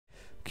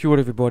Kia ora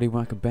everybody,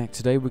 welcome back.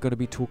 Today we're going to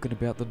be talking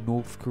about the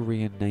North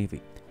Korean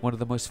Navy. One of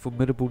the most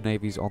formidable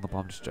navies on the...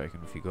 I'm just joking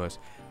with you guys.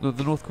 The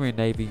North Korean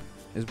Navy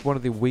is one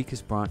of the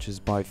weakest branches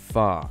by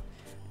far.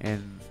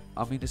 And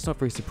I mean, it's not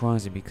very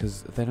surprising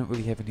because they don't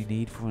really have any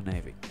need for a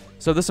navy.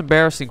 So this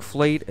embarrassing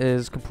fleet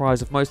is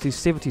comprised of mostly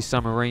 70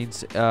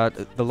 submarines,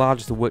 the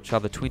largest of which are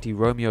the 20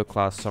 Romeo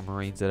class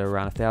submarines that are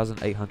around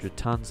 1,800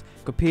 tons.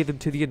 Compare them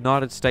to the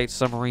United States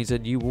submarines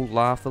and you will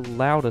laugh the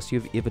loudest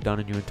you've ever done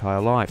in your entire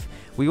life.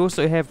 We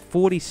also have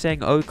 40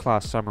 Sang-O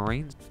class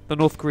submarines. The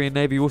North Korean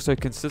Navy also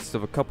consists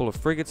of a couple of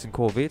frigates and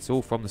corvettes,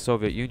 all from the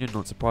Soviet Union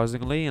not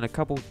surprisingly, and a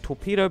couple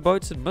torpedo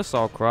boats and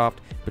missile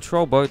craft,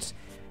 patrol boats,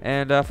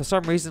 and for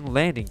some reason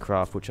landing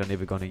craft, which I'm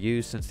never going to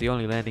use since the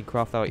only landing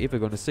craft they're ever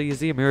going to see is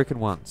the American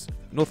ones.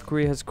 North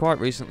Korea has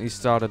quite recently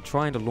started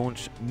trying to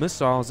launch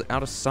missiles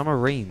out of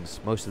submarines.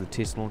 Most of the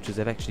test launches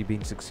have actually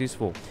been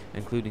successful,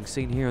 including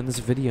seen here in this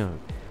video.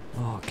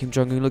 Oh, Kim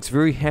Jong-un looks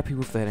very happy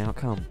with that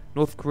outcome.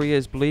 North Korea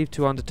is believed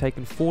to have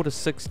undertaken 4 to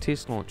 6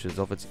 test launches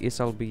of its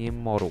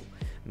SLBM model,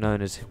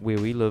 known as, where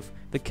we live,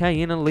 the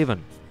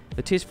KN-11.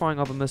 The test firing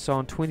of a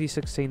missile in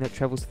 2016 that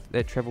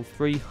traveled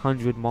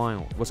 300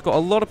 miles. What's got a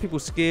lot of people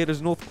scared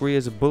is North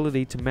Korea's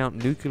ability to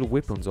mount nuclear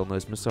weapons on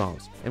those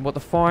missiles, and what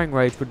the firing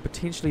range would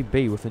potentially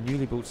be with a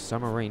newly built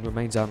submarine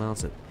remains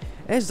unanswered,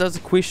 as does the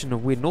question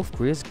of where North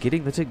Korea is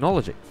getting the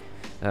technology.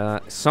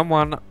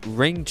 Someone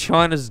ring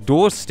China's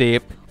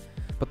doorstep,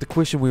 but the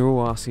question we're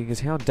all asking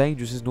is how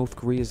dangerous is North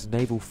Korea's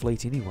naval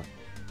fleet anyway?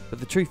 But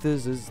the truth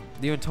is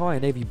the entire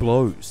navy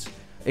blows.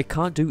 It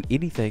can't do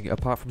anything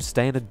apart from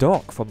stay in a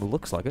dock from the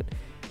looks like it.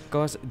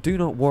 Guys, do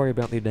not worry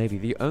about their navy.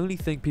 The only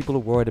thing people are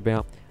worried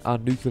about are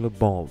nuclear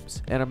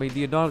bombs. And I mean, the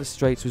United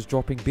States was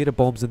dropping better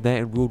bombs than that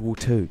in World War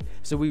II.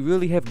 So we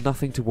really have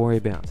nothing to worry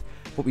about.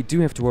 What we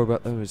do have to worry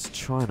about though is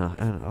China.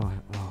 And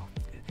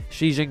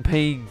Xi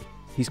Jinping,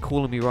 he's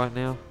calling me right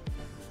now.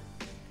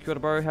 Kia ora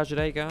bro, how's your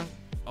day going?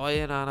 Oh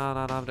yeah, no,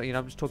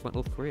 I'm just talking about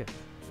North Korea.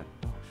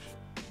 Oh,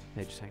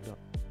 they just hanged up.